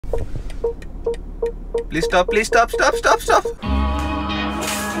Please stop, please stop, stop, stop, stop.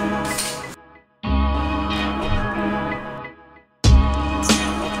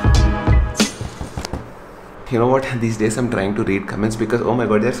 You know what, these days I'm trying to read comments because oh my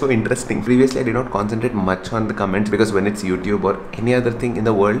god, they're so interesting. Previously I did not concentrate much on the comments because when it's YouTube or any other thing in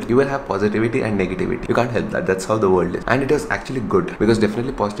the world, you will have positivity and negativity. You can't help that. That's how the world is. And it is actually good because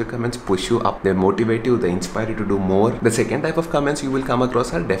definitely positive comments push you up. They motivate you, they inspire you to do more. The second type of comments you will come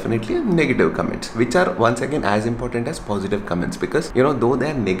across are definitely negative comments, which are once again as important as positive comments because you know, though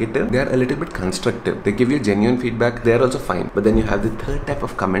they are negative, they are a little bit constructive. They give you genuine feedback. They are also fine. But then you have the third type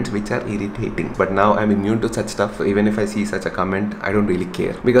of comments which are irritating. But now I'm immune to such stuff. Even if I see such a comment, I don't really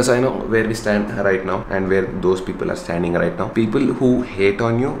care because I know where we stand right now and where those people are standing right now. People who hate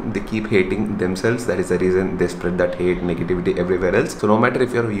on you, they keep hating themselves. That is the reason they spread that hate, negativity everywhere else. So no matter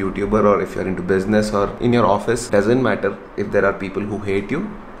if you're a YouTuber or if you're into business or in your office, doesn't matter if there are people who hate you.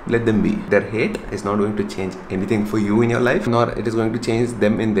 Let them be. Their hate is not going to change anything for you in your life, nor it is going to change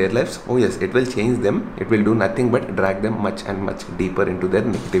them in their lives. Oh yes, it will change them. It will do nothing but drag them much and much deeper into their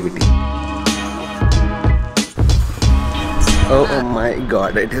negativity. Oh my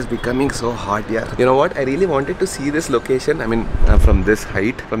god, it is becoming so hot here. You know what? I really wanted to see this location. I mean, from this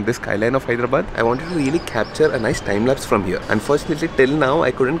height, from this skyline of Hyderabad, I wanted to really capture a nice time lapse from here. Unfortunately, till now,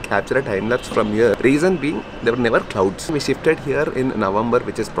 I couldn't capture a time lapse from here. Reason being, there were never clouds. We shifted here in November,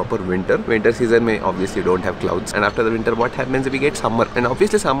 which is proper winter. Winter season may obviously don't have clouds. And after the winter, what happens? We get summer. And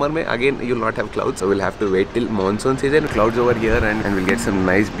obviously, summer may again, you'll not have clouds. So we'll have to wait till monsoon season. Clouds over here and we'll get some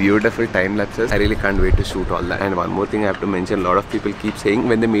nice, beautiful time lapses. I really can't wait to shoot all that. And one more thing I have to mention. A lot of people keep saying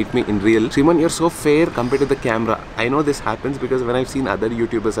when they meet me in real, Sriman, you're so fair compared to the camera. I know this happens because when I've seen other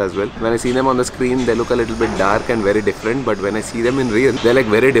YouTubers as well, when I see them on the screen, they look a little bit dark and very different. But when I see them in real, they're like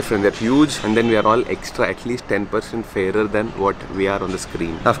very different. They're huge, and then we are all extra, at least 10% fairer than what we are on the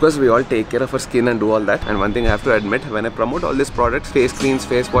screen. Of course, we all take care of our skin and do all that. And one thing I have to admit, when I promote all these products, face creams,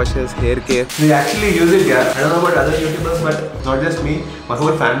 face washes, hair care, we actually use it, yeah. I don't know about other YouTubers, but not just me, my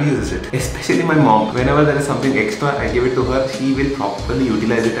whole family uses it. Especially my mom. Whenever there is something extra, I give it to her. She will properly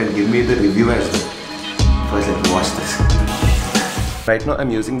utilize it and give me the review as well. First, let me wash this. Right now I'm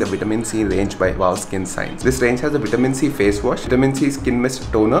using the Vitamin C range by Wow Skin Science. This range has the Vitamin C face wash, Vitamin C skin mist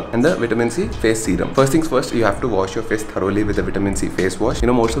toner and the Vitamin C face serum. First things first, you have to wash your face thoroughly with the Vitamin C face wash. You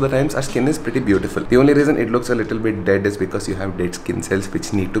know, most of the times our skin is pretty beautiful. The only reason it looks a little bit dead is because you have dead skin cells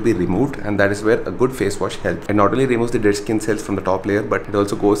which need to be removed, and that is where a good face wash helps. It not only removes the dead skin cells from the top layer, but it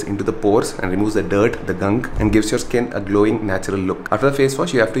also goes into the pores and removes the dirt, the gunk, and gives your skin a glowing natural look. After the face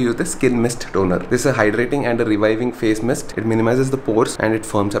wash, you have to use the skin mist toner. This is a hydrating and a reviving face mist. It minimizes the pores and it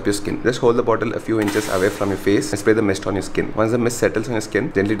firms up your skin. Just hold the bottle a few inches away from your face and spray the mist on your skin. Once the mist settles on your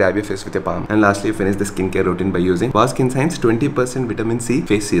skin, gently dab your face with your palm. And lastly, you finish the skincare routine by using Wow Skin Science 20% Vitamin C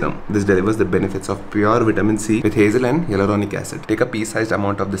Face Serum. This delivers the benefits of pure Vitamin C with hazel and hyaluronic acid. Take a pea-sized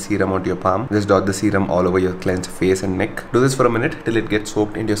amount of the serum onto your palm. Just dot the serum all over your cleansed face and neck. Do this for a minute till it gets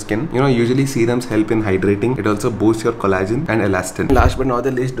soaked into your skin. You know, usually serums help in hydrating. It also boosts your collagen and elastin. Last but not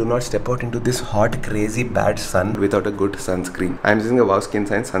the least, do not step out into this hot, crazy, bad sun without a good sunscreen. I am using a Wow Skin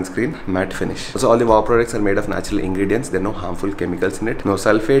Science sunscreen matte finish. So all the Wow products are made of natural ingredients. There are no harmful chemicals in it, no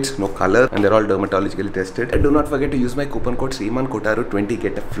sulfates, no color, and they're all dermatologically tested. And do not forget to use my coupon code Sriman Kotaru 20.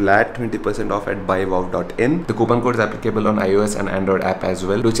 Get a flat 20% off at buywow.in. The coupon code is applicable on iOS and Android app as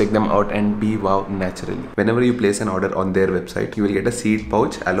well. Do check them out and be wow naturally. Whenever you place an order on their website, you will get a seed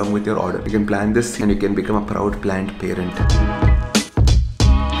pouch along with your order. You can plant this and you can become a proud plant parent.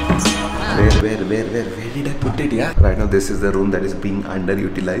 Where did I put it? Yeah, right now this is the room that is being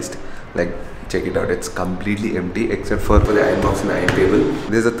underutilized. Like, check it out, it's completely empty except for the iron box and iron table.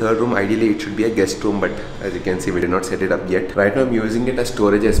 This is the third room. Ideally it should be a guest room, but as you can see, we did not set it up yet. Right now I'm using it as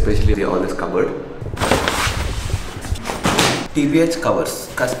storage, especially all this cupboard. TPH covers,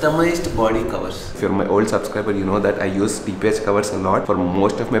 customized body covers. If you're my old subscriber, you know that I use TPH covers a lot for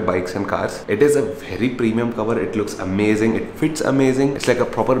most of my bikes and cars. It is a very premium cover. It looks amazing. It fits amazing. It's like a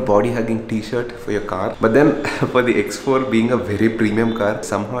proper body hugging t-shirt for your car. But then for the X4 being a very premium car,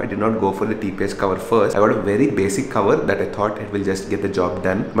 somehow I did not go for the TPH cover first. I got a very basic cover that I thought it will just get the job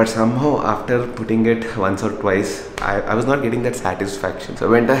done. But somehow after putting it once or twice, I was not getting that satisfaction. So I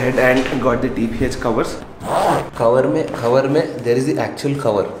went ahead and got the TPH covers. Cover में there is the actual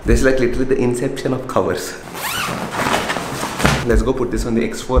cover. This is like literally the inception of covers. Let's go put this on the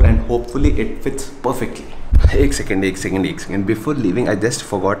X4 and hopefully it fits perfectly. Ek second. Before leaving, I just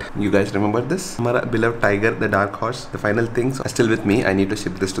forgot. You guys remember this? Our beloved tiger, the dark horse, the final things are still with me. I need to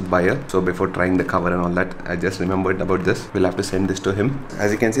ship this to the buyer. So before trying the cover and all that, I just remembered about this. We'll have to send this to him.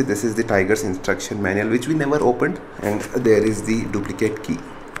 As you can see, this is the tiger's instruction manual, which we never opened. And there is the duplicate key.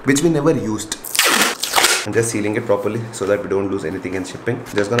 which we never used. I'm just sealing it properly so that we don't lose anything in shipping.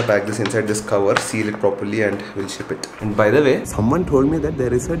 Just gonna pack this inside this cover, seal it properly, and we'll ship it. And by the way, someone told me that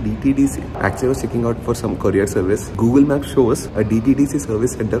there is a DTDC. Actually, I was checking out for some courier service. Google Maps shows a DTDC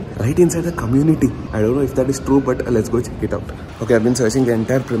service center right inside the community. I don't know if that is true, but let's go check it out. Okay, I've been searching the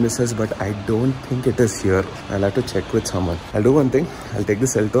entire premises, but I don't think it is here. I'll have to check with someone. I'll do one thing. I'll take the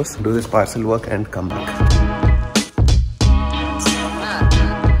Seltos, do this parcel work, and come back.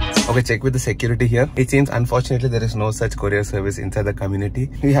 Okay, check with the security here. It seems unfortunately there is no such courier service inside the community.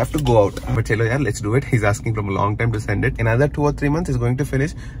 We have to go out. But chalo yaar, let's do it. He's asking from a long time to send it. In another 2 or 3 months, he's going to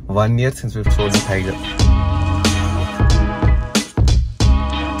finish 1 year since we've sold the Tiger.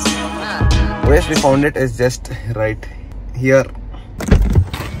 Oh yes, we found it. It's just right here.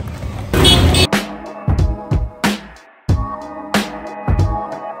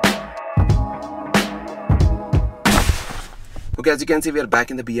 Okay, as you can see, we are back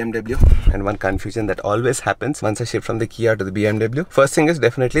in the BMW, and one confusion that always happens once I shift from the Kia to the BMW. First thing is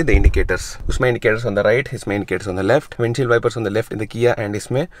definitely the indicators. Usme indicators on the right, Hisme indicators on the left, windshield wipers on the left in the Kia, and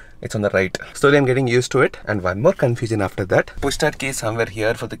Hisme it's on the right. Slowly I'm getting used to it. And one more confusion after that. Push start key is somewhere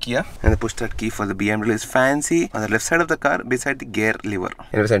here for the Kia, and the push start key for the BMW is fancy on the left side of the car beside the gear lever.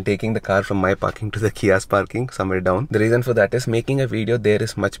 Anyways, I'm taking the car from my parking to the Kia's parking somewhere down. The reason for that is making a video there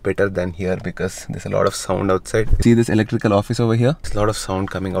is much better than here because there's a lot of sound outside. See this electrical office over here? There's a lot of sound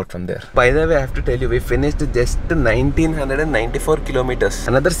coming out from there. By the way, I have to tell you, we finished just 1994 kilometers.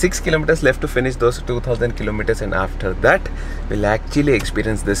 Another 6 kilometers left to finish those 2000 kilometers, and after that, we'll actually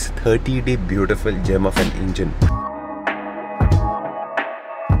experience this 30D beautiful gem of an engine.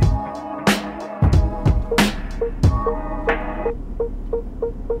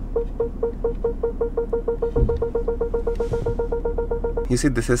 You see,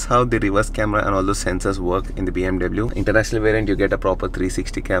 this is how the reverse camera and all those sensors work in the BMW. International variant, you get a proper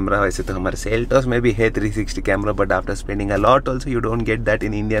 360 camera. वैसे तो हमारे Seltos में भी है 360 camera, but after spending a lot also, you don't get that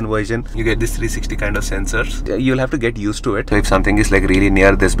in Indian version. You get this 360 kind of sensors. You'll have to get used to it. So if something is like really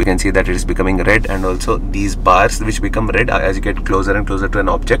near this, we can see that it is becoming red, and also these bars which become red as you get closer and closer to an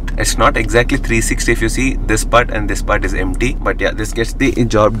object. It's not exactly 360 if you see this part, and this part is empty. But yeah, this gets the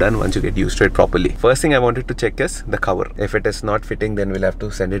job done once you get used to it properly. First thing I wanted to check is the cover. If it is not fitting, then we'll have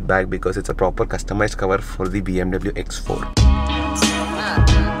to send it back because it's a proper customized cover for the BMW X4.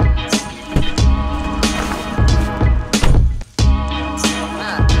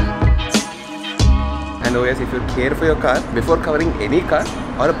 And oh yes, if you care for your car, before covering any car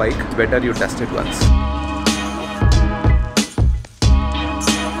or a bike, it's better you test it once.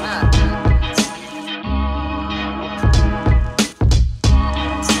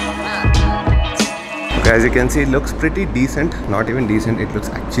 As you can see, it looks pretty decent. Not even decent, it looks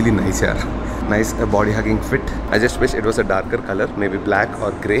actually nice here. Nice body hugging fit. I just wish it was a darker color, maybe black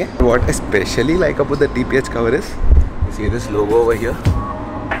or grey. What I especially like about the TPH cover is, you see this logo over here.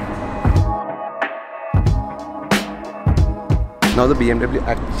 Now the BMW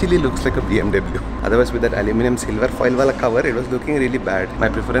actually looks like a BMW. Otherwise, with that aluminum silver foil wala cover, it was looking really bad. My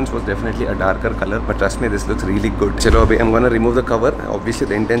preference was definitely a darker color, but trust me, this looks really good. Chalo, I'm gonna remove the cover. Obviously,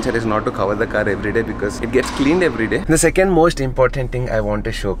 the intention is not to cover the car every day because it gets cleaned every day. The second most important thing I want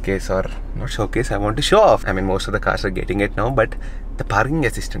to showcase, or not showcase, I want to show off. I mean, most of the cars are getting it now, but the parking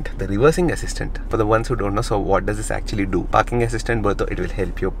assistant, the reversing assistant. For the ones who don't know, so what does this actually do? Parking assistant, it will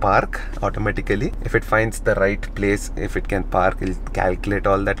help you park automatically. If it finds the right place, if it can park, it will calculate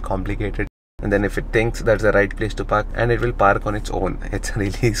all that complicated. And then if it thinks that's the right place to park, and it will park on its own. It's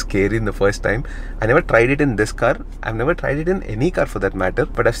really scary in the first time. I never tried it in this car. I've never tried it in any car for that matter,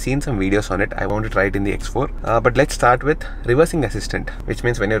 but I've seen some videos on it. I want to try it in the X4. But let's start with reversing assistant, which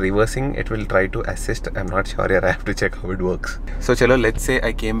means when you're reversing, it will try to assist. I'm not sure here. I have to check how it works. So chalo, let's say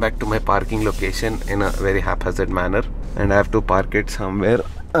I came back to my parking location in a very haphazard manner, and I have to park it somewhere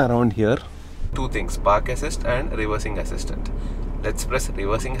around here. Two things, park assist and reversing assistant. Let's press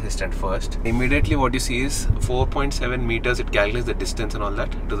reversing assistant first. Immediately what you see is 4.7 meters. It calculates the distance and all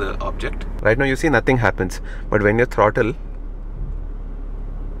that to the object. Right now you see nothing happens, but when you throttle,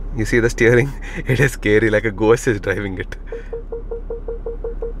 you see the steering. It is scary, like a ghost is driving it.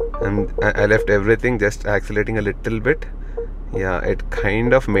 And I left everything, just accelerating a little bit. Yeah, it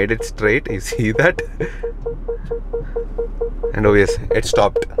kind of made it straight. You see that? And oh yes, it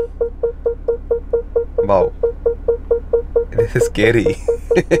stopped. Wow. This is scary.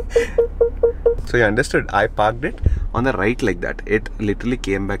 So you understood, I parked it on the right like that. It literally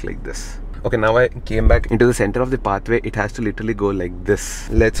came back like this. Okay, now I came back into the center of the pathway. It has to literally go like this.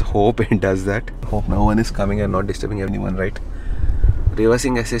 Let's hope it does that. Hope no one is coming and not disturbing anyone, right?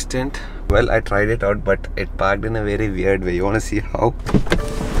 Reversing assistant. Well, I tried it out, but it parked in a very weird way. You want to see how?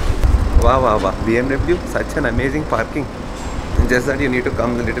 Wow, wow, wow. BMW, such an amazing parking. Just that you need to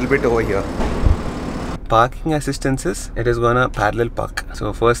come a little bit over here. Parking assistances, it is gonna parallel park.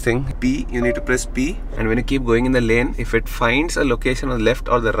 So first thing, P, you need to press P, and when you keep going in the lane, if it finds a location on the left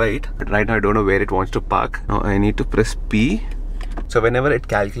or the right, but right now I don't know where it wants to park. Now I need to press P. So whenever it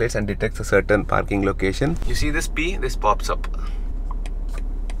calculates and detects a certain parking location, you see this P, this pops up.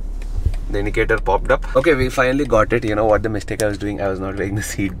 The indicator popped up. Okay, we finally got it. You know what the mistake I was doing? I was not wearing the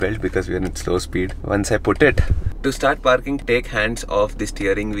seat belt because we are in slow speed. Once I put it, to start parking, take hands off the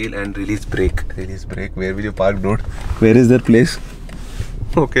steering wheel and release brake. Release brake. Where will you park, dude? Where is that place?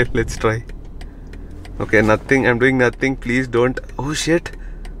 Okay, let's try. Okay, nothing. I'm doing nothing. Please don't. Oh shit.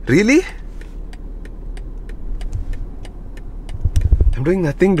 Really? I'm doing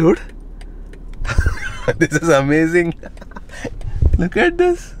nothing, dude. This is amazing. Look at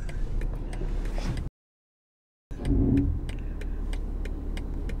this.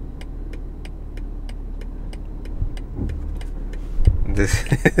 This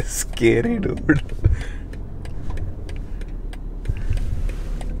is scary, dude.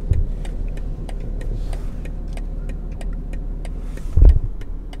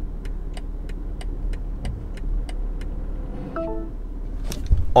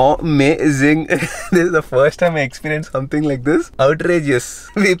 Amazing. This is the first time I experienced something like this. Outrageous.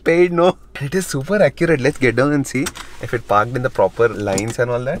 We paid no. It is super accurate. Let's get down and see if it parked in the proper lines and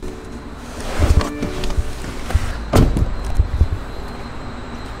all that.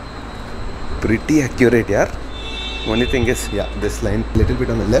 Pretty accurate, yeah. Only thing is, yeah, this line little bit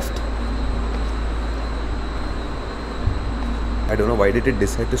on the left. I don't know why did it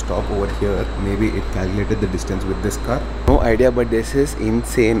decide to stop over here. Maybe it calculated the distance with this car. No idea, but this is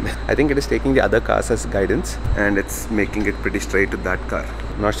insane. I think it is taking the other cars as guidance and it's making it pretty straight to that car.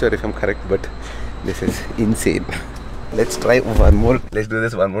 Not sure if I'm correct, but this is insane. Let's try one more. Let's do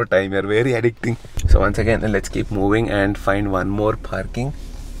this one more time. You're very addicting. So once again, let's keep moving and find one more parking.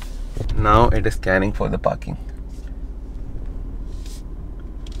 Now it is scanning for the parking.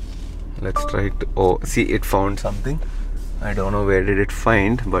 Let's try to, oh, see, it found something. I don't know where did it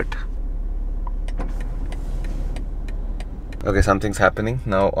find, but okay, something's happening.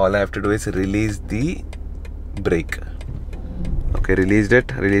 Now all I have to do is release the brake. Okay, released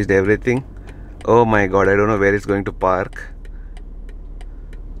it, released everything. Oh my god, I don't know where it's going to park.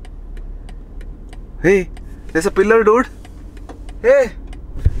 Hey, there's a pillar, dude. Hey.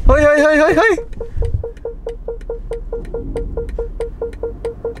 Hoi, hoi, hoi, hoi, hoi.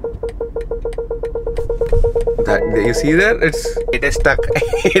 That, you see there? It is stuck.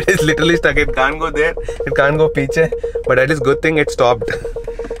 It is literally stuck. It can't go there. It can't go piche. But that is good thing it stopped.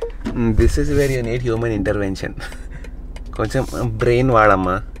 This is where you need human intervention. Koncham brain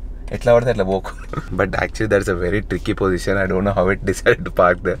vaadamma. But actually that's a very tricky position. I don't know how it decided to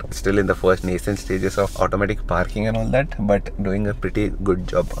park there. Still in the first nascent stages of automatic parking and all that, but doing a pretty good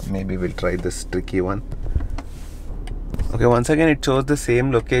job. Maybe we'll try this tricky one. Okay, once again it shows the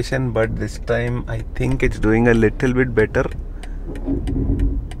same location, but this time I think it's doing a little bit better.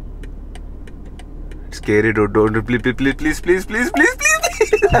 Scary, dude. Don't, please, please, please, please, please, please,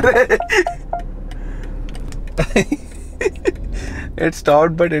 please. It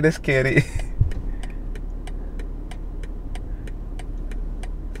stopped, but it is scary.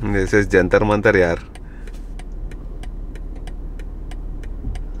 This is Jantar Mantar, yaar.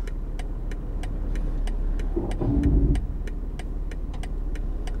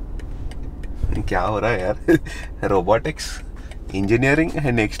 क्या हो रहा है यार? Robotics, engineering,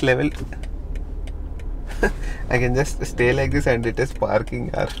 next level. I can just stay like this and it is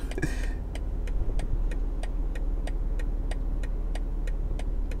parking, yaar.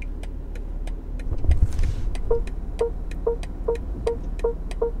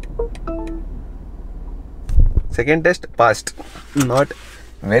 Second test passed. Not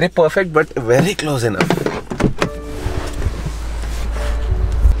very perfect, but very close enough.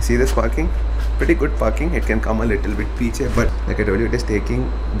 See this parking? Pretty good parking. It can come a little bit peachy, but like I told you, it is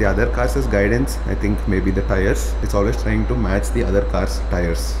taking the other cars as guidance. I think maybe the tires. It's always trying to match the other car's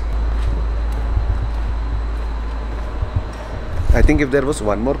tires. I think if there was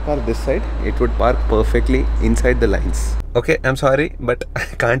one more car this side, it would park perfectly inside the lines. Okay, I'm sorry, but I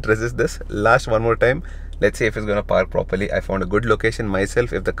can't resist this. Last one more time. Let's see if it's going to park properly. I found a good location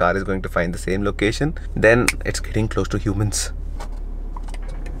myself. If the car is going to find the same location, then it's getting close to humans.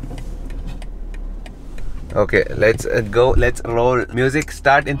 Okay, let's go. Let's roll. Music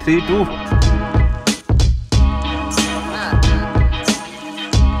start in 3, 2.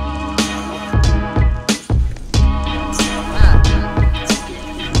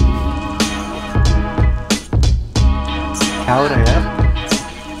 क्या हो रहा है यार?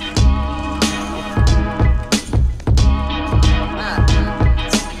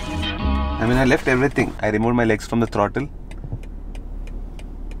 I left everything. I removed my legs from the throttle.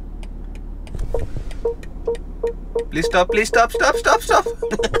 Please stop, please stop, stop, stop, stop.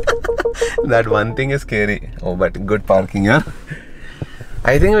 That one thing is scary. Oh, but good parking, yeah.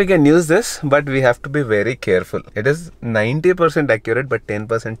 I think we can use this, but we have to be very careful. It is 90% accurate, but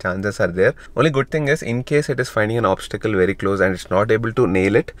 10% chances are there. Only good thing is, in case it is finding an obstacle very close and it's not able to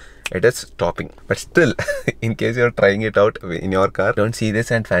nail it, it is stopping. But still, in case you're trying it out in your car, don't see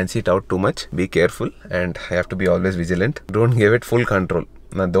this and fancy it out too much. Be careful and have to be always vigilant. Don't give it full control.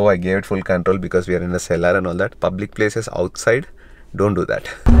 Now, though I gave it full control because we are in a cellar and all that, public places outside, don't do that.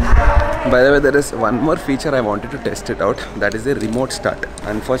 By the way, there is one more feature I wanted to test it out. That is the remote start.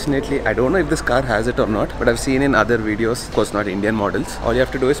 Unfortunately, I don't know if this car has it or not, but I've seen in other videos, of course not Indian models. All you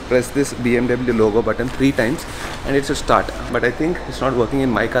have to do is press this BMW logo button 3 times and it should start. But I think it's not working in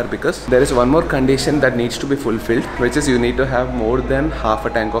my car because there is one more condition that needs to be fulfilled, which is you need to have more than half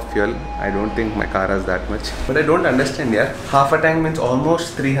a tank of fuel. I don't think my car has that much. But I don't understand here. Half a tank means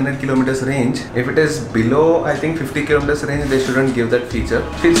almost 300 kilometers range. If it is below, I think 50 kilometers range, they shouldn't give that feature.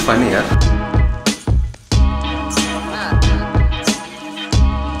 Feels funny, yeah.